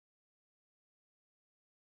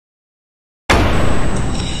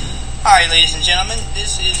Hi ladies and gentlemen,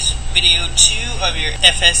 this is video 2 of your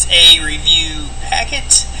FSA Review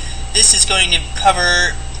packet. This is going to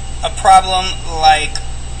cover a problem like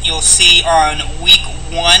you'll see on week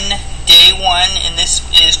 1, day 1, and this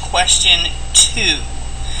is question 2.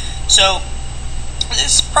 So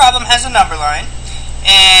this problem has a number line,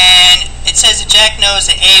 and it says that Jack knows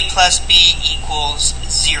that A plus B equals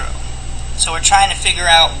 0. So we're trying to figure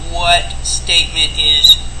out what statement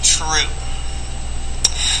is true.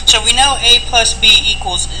 So if we know A plus B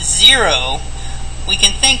equals 0, we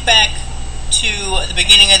can think back to the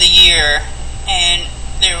beginning of the year, and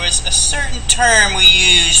there was a certain term we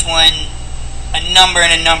used when a number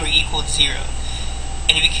and a number equaled 0.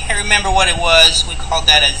 And if you can't remember what it was, we called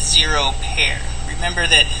that a zero pair. Remember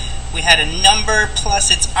that we had a number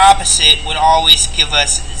plus its opposite would always give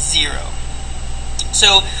us 0.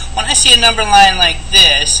 So when I see a number line like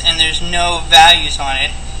this and there's no values on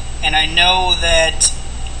it, and I know that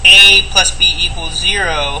A plus B equals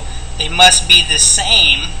 0, they must be the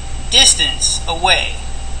same distance away.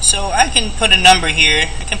 So I can put a number here.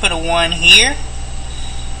 I can put a 1 here,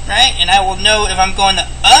 right? And I will know if I'm going the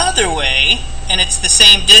other way and it's the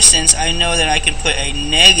same distance, I know that I can put a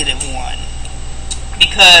negative 1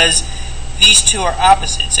 because these two are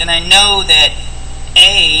opposites. And I know that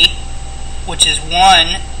A, which is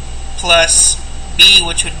 1, plus B,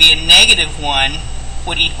 which would be a negative 1,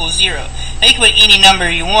 would equal 0. Now you can put any number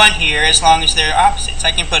you want here as long as they're opposites. I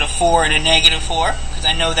can put a 4 and a negative 4 because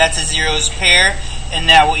I know that's a zeros pair, and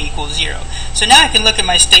that will equal 0. So now I can look at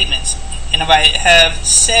my statements, and if I have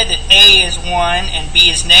said that A is 1 and B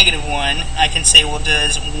is negative 1, I can say, well,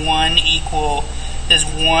 does 1 equal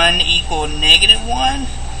negative 1?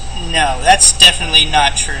 No, that's definitely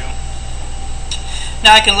not true.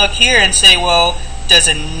 Now I can look here and say, well, does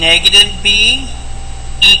a negative B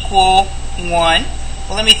equal 1?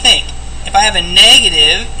 Well, let me think. If I have a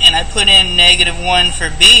negative and I put in negative 1 for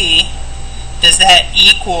B, does that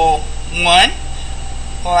equal 1?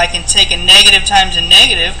 Well, I can take a negative times a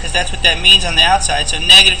negative because that's what that means on the outside. So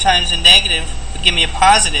negative times a negative would give me a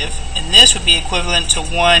positive, and this would be equivalent to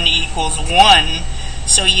 1 equals 1.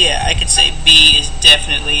 So yeah, I could say B is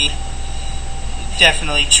definitely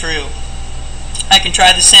true. I can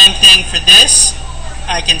try the same thing for this.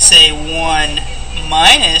 I can say 1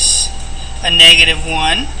 minus a negative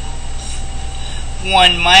 1,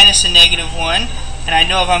 1 minus a negative 1, and I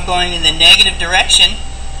know if I'm going in the negative direction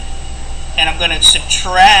and I'm going to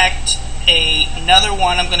subtract another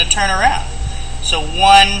 1, I'm going to turn around. So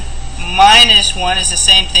 1 minus 1 is the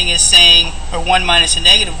same thing as saying, or 1 minus a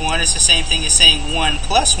negative 1 is the same thing as saying 1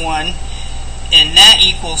 plus 1, and that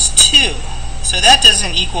equals 2. So that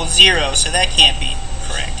doesn't equal 0, so that can't be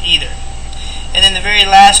correct either. And then the very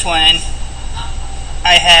last one,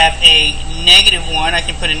 I have a negative 1. I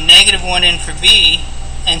can put a negative 1 in for B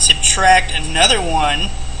and subtract another 1.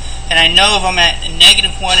 And I know if I'm at a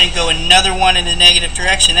negative 1 and go another 1 in the negative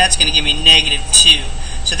direction, that's going to give me negative 2.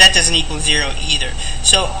 So that doesn't equal 0 either.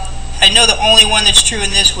 So I know the only one that's true in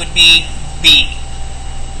this would be B.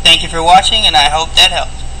 Thank you for watching, and I hope that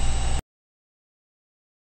helps.